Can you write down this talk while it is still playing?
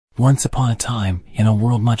Once upon a time, in a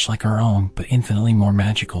world much like our own but infinitely more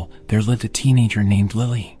magical, there lived a teenager named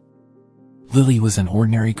Lily. Lily was an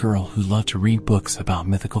ordinary girl who loved to read books about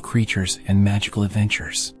mythical creatures and magical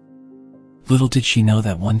adventures. Little did she know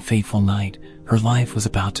that one fateful night, her life was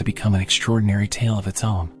about to become an extraordinary tale of its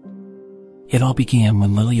own. It all began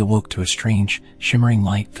when Lily awoke to a strange, shimmering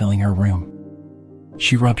light filling her room.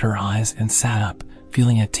 She rubbed her eyes and sat up,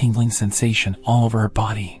 feeling a tingling sensation all over her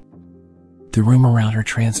body. The room around her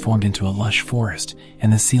transformed into a lush forest,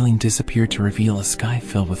 and the ceiling disappeared to reveal a sky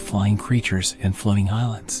filled with flying creatures and floating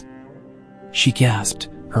islands. She gasped,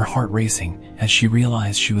 her heart racing, as she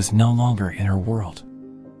realized she was no longer in her world.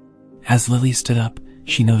 As Lily stood up,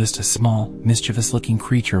 she noticed a small, mischievous-looking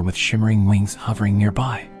creature with shimmering wings hovering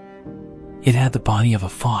nearby. It had the body of a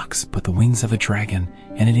fox but the wings of a dragon,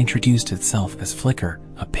 and it introduced itself as Flicker,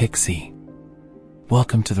 a pixie.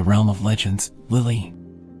 "Welcome to the realm of legends, Lily,"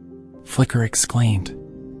 Flicker exclaimed.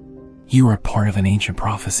 "You are part of an ancient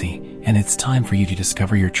prophecy, and it's time for you to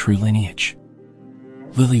discover your true lineage."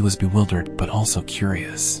 Lily was bewildered but also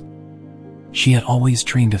curious. She had always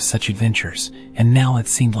dreamed of such adventures, and now it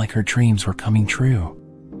seemed like her dreams were coming true.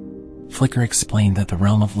 Flicker explained that the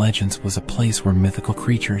realm of legends was a place where mythical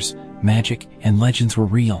creatures, magic, and legends were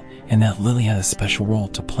real, and that Lily had a special role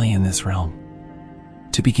to play in this realm.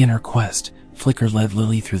 To begin her quest, Flicker led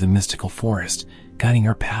Lily through the mystical forest, guiding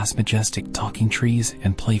her past majestic talking trees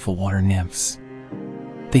and playful water nymphs.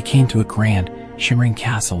 They came to a grand, shimmering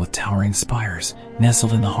castle with towering spires,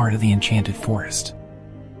 nestled in the heart of the enchanted forest.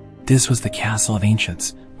 This was the Castle of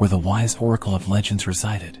Ancients, where the wise Oracle of Legends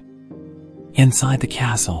resided. Inside the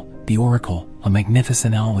castle, the Oracle, a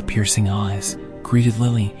magnificent owl with piercing eyes, greeted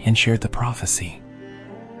Lily and shared the prophecy.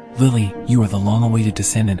 "Lily, you are the long-awaited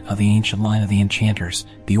descendant of the ancient line of the Enchanters,"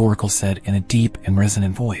 the Oracle said in a deep and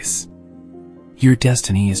resonant voice. "Your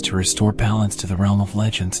destiny is to restore balance to the realm of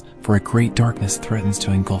legends, for a great darkness threatens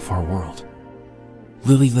to engulf our world."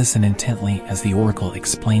 Lily listened intently as the Oracle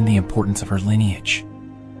explained the importance of her lineage.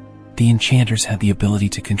 The Enchanters had the ability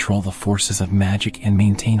to control the forces of magic and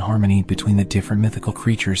maintain harmony between the different mythical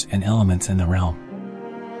creatures and elements in the realm.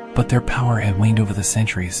 But their power had waned over the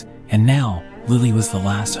centuries, and now, Lily was the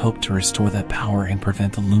last hope to restore that power and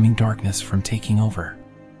prevent the looming darkness from taking over.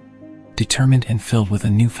 Determined and filled with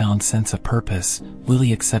a newfound sense of purpose,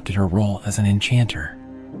 Lily accepted her role as an enchanter.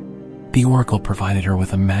 The Oracle provided her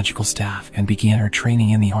with a magical staff and began her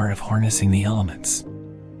training in the art of harnessing the elements.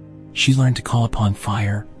 She learned to call upon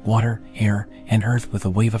fire, water, air, and earth with a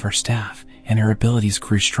wave of her staff, and her abilities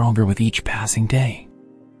grew stronger with each passing day.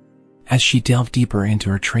 As she delved deeper into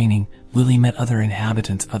her training, Lily met other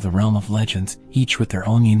inhabitants of the realm of legends, each with their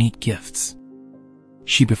own unique gifts.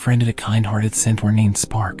 She befriended a kind-hearted centaur named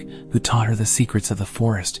Spark, who taught her the secrets of the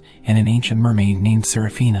forest, and an ancient mermaid named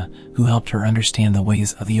Seraphina, who helped her understand the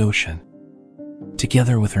ways of the ocean.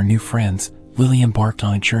 Together with her new friends, Lily embarked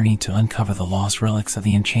on a journey to uncover the lost relics of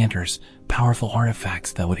the Enchanters, powerful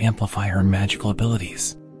artifacts that would amplify her magical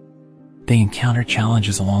abilities. They encountered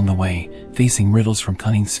challenges along the way, facing riddles from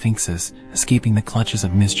cunning sphinxes, escaping the clutches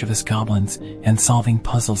of mischievous goblins, and solving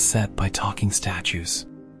puzzles set by talking statues.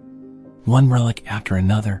 One relic after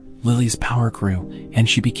another, Lily's power grew, and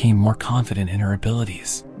she became more confident in her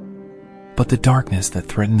abilities. But the darkness that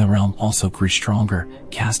threatened the realm also grew stronger,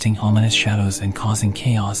 casting ominous shadows and causing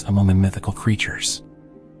chaos among the mythical creatures.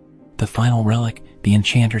 The final relic, the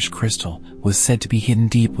Enchanter's Crystal, was said to be hidden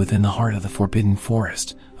deep within the heart of the Forbidden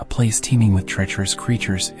Forest, a place teeming with treacherous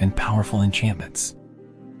creatures and powerful enchantments.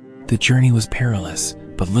 The journey was perilous,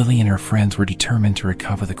 but Lily and her friends were determined to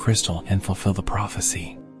recover the crystal and fulfill the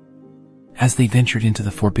prophecy. As they ventured into the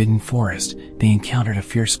Forbidden Forest, they encountered a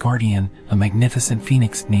fierce guardian, a magnificent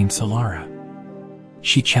phoenix named Solara.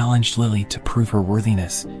 She challenged Lily to prove her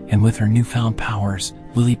worthiness, and with her newfound powers,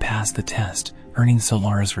 Lily passed the test, earning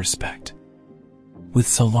Solara's respect. With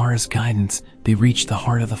Solara's guidance, they reached the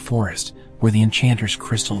heart of the forest, where the Enchanter's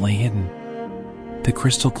crystal lay hidden. The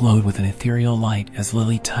crystal glowed with an ethereal light as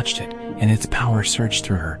Lily touched it, and its power surged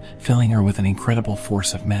through her, filling her with an incredible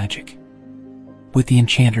force of magic. With the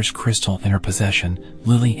Enchanter's Crystal in her possession,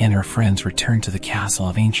 Lily and her friends returned to the Castle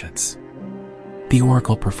of Ancients. The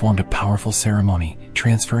Oracle performed a powerful ceremony,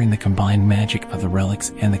 transferring the combined magic of the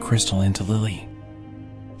relics and the crystal into Lily.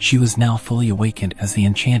 She was now fully awakened as the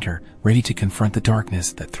Enchanter, ready to confront the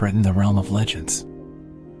darkness that threatened the realm of legends.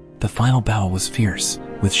 The final battle was fierce,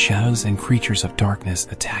 with shadows and creatures of darkness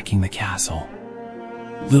attacking the castle.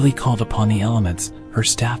 Lily called upon the elements, her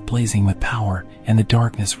staff blazing with power, and the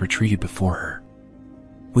darkness retreated before her.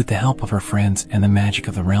 With the help of her friends and the magic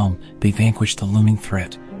of the realm, they vanquished the looming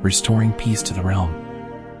threat, restoring peace to the realm.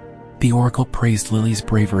 The oracle praised Lily's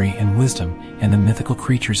bravery and wisdom, and the mythical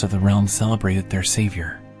creatures of the realm celebrated their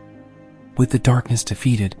savior. With the darkness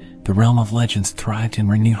defeated, the realm of legends thrived in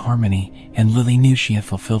renewed harmony, and Lily knew she had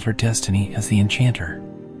fulfilled her destiny as the Enchanter.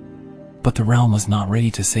 But the realm was not ready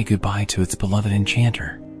to say goodbye to its beloved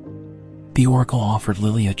Enchanter. The oracle offered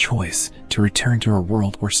Lily a choice: to return to her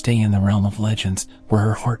world or stay in the realm of legends, where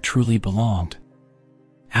her heart truly belonged.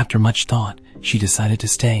 After much thought, she decided to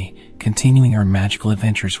stay, continuing her magical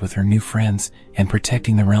adventures with her new friends and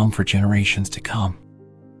protecting the realm for generations to come.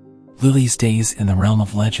 Lily's days in the realm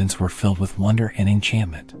of legends were filled with wonder and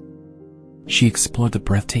enchantment. She explored the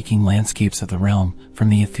breathtaking landscapes of the realm, from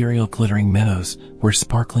the ethereal glittering meadows, where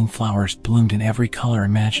sparkling flowers bloomed in every color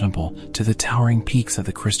imaginable, to the towering peaks of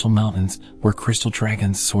the crystal mountains, where crystal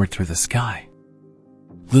dragons soared through the sky.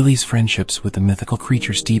 Lily's friendships with the mythical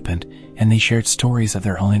creatures deepened, and they shared stories of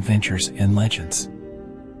their own adventures and legends.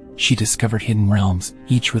 She discovered hidden realms,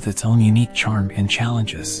 each with its own unique charm and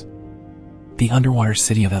challenges. The underwater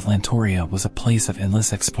city of Atlantoria was a place of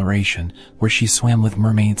endless exploration, where she swam with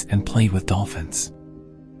mermaids and played with dolphins.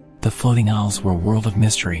 The floating isles were a world of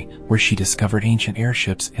mystery, where she discovered ancient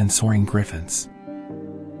airships and soaring griffins.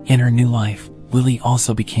 In her new life, Lily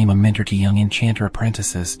also became a mentor to young Enchanter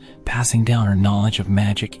apprentices, passing down her knowledge of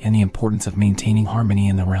magic and the importance of maintaining harmony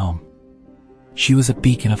in the realm. She was a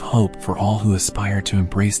beacon of hope for all who aspire to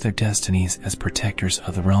embrace their destinies as protectors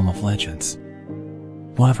of the realm of legends.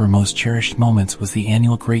 One of her most cherished moments was the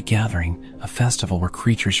annual Great Gathering, a festival where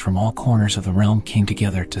creatures from all corners of the realm came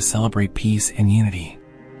together to celebrate peace and unity.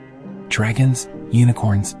 Dragons,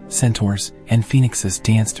 unicorns, centaurs, and phoenixes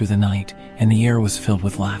danced through the night, and the air was filled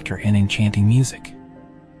with laughter and enchanting music.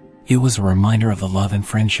 It was a reminder of the love and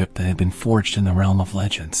friendship that had been forged in the realm of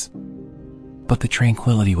legends. But the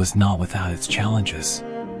tranquility was not without its challenges.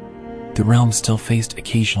 The realm still faced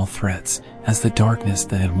occasional threats, as the darkness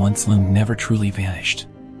that had once loomed never truly vanished.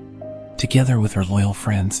 Together with her loyal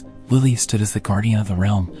friends, Lily stood as the guardian of the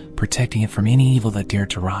realm, protecting it from any evil that dared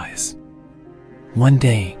to rise. One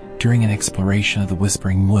day, during an exploration of the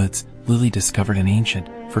Whispering Woods, Lily discovered an ancient,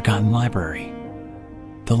 forgotten library.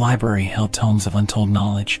 The library held tomes of untold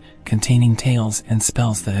knowledge, containing tales and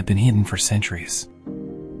spells that had been hidden for centuries.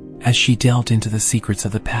 As she delved into the secrets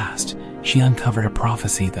of the past, she uncovered a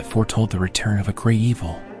prophecy that foretold the return of a great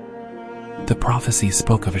evil. The prophecy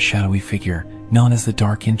spoke of a shadowy figure, known as the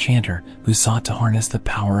Dark Enchanter, who sought to harness the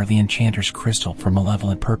power of the Enchanter's crystal for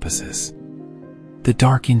malevolent purposes. The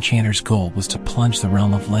Dark Enchanter's goal was to plunge the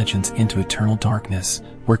realm of legends into eternal darkness,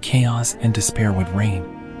 where chaos and despair would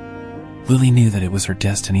reign. Lily knew that it was her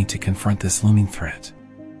destiny to confront this looming threat.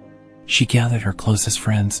 She gathered her closest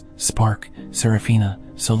friends, Spark, Seraphina,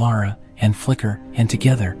 Solara, and Flicker, and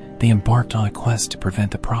together, they embarked on a quest to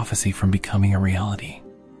prevent the prophecy from becoming a reality.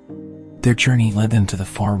 Their journey led them to the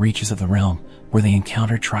far reaches of the realm, where they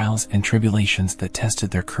encountered trials and tribulations that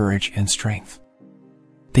tested their courage and strength.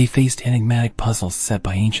 They faced enigmatic puzzles set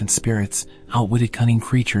by ancient spirits, outwitted cunning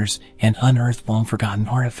creatures, and unearthed long-forgotten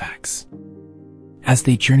artifacts. As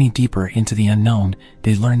they journeyed deeper into the unknown,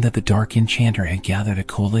 they learned that the Dark Enchanter had gathered a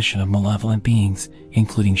coalition of malevolent beings,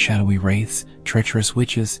 including shadowy wraiths, treacherous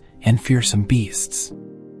witches, and fearsome beasts.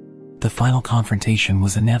 The final confrontation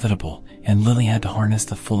was inevitable, and Lily had to harness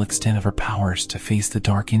the full extent of her powers to face the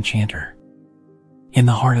Dark Enchanter. In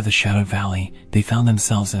the heart of the Shadow Valley, they found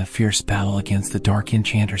themselves in a fierce battle against the Dark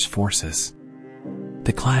Enchanter's forces.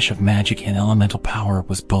 The clash of magic and elemental power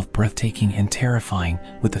was both breathtaking and terrifying,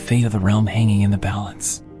 with the fate of the realm hanging in the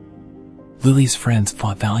balance. Lily's friends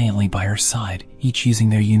fought valiantly by her side, each using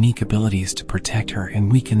their unique abilities to protect her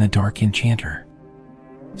and weaken the Dark Enchanter.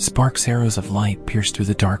 Spark's arrows of light pierced through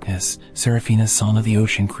the darkness, Seraphina's song of the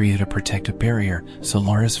ocean created a protective barrier,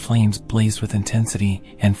 Solara's flames blazed with intensity,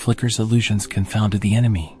 and Flicker's illusions confounded the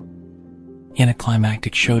enemy. In a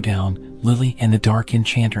climactic showdown, Lily and the Dark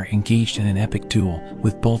Enchanter engaged in an epic duel,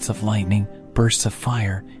 with bolts of lightning, bursts of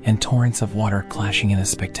fire, and torrents of water clashing in a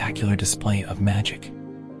spectacular display of magic.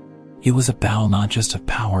 It was a battle not just of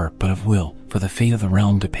power but of will, for the fate of the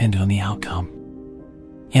realm depended on the outcome.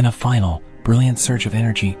 In a final, brilliant surge of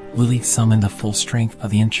energy, Lily summoned the full strength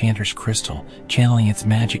of the Enchanter's crystal, channeling its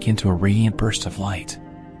magic into a radiant burst of light.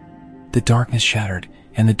 The darkness shattered,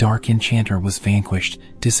 and the Dark Enchanter was vanquished,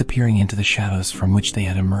 disappearing into the shadows from which they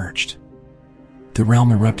had emerged. The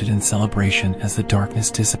realm erupted in celebration as the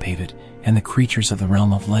darkness dissipated, and the creatures of the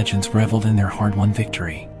realm of legends reveled in their hard-won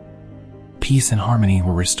victory. Peace and harmony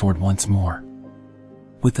were restored once more.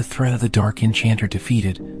 With the threat of the Dark Enchanter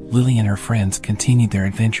defeated, Lily and her friends continued their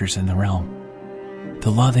adventures in the realm.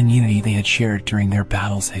 The love and unity they had shared during their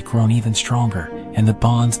battles had grown even stronger, and the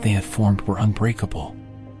bonds they had formed were unbreakable.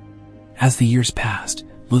 As the years passed,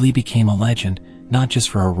 Lily became a legend, not just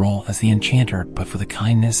for her role as the Enchanter, but for the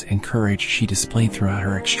kindness and courage she displayed throughout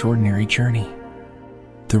her extraordinary journey.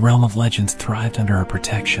 The realm of legends thrived under her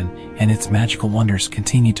protection, and its magical wonders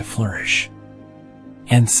continued to flourish.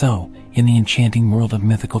 And so, in the enchanting world of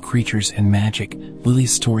mythical creatures and magic,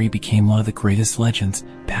 Lily's story became one of the greatest legends,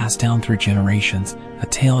 passed down through generations, a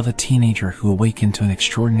tale of a teenager who awakened to an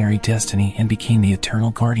extraordinary destiny and became the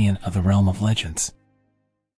eternal guardian of the realm of legends.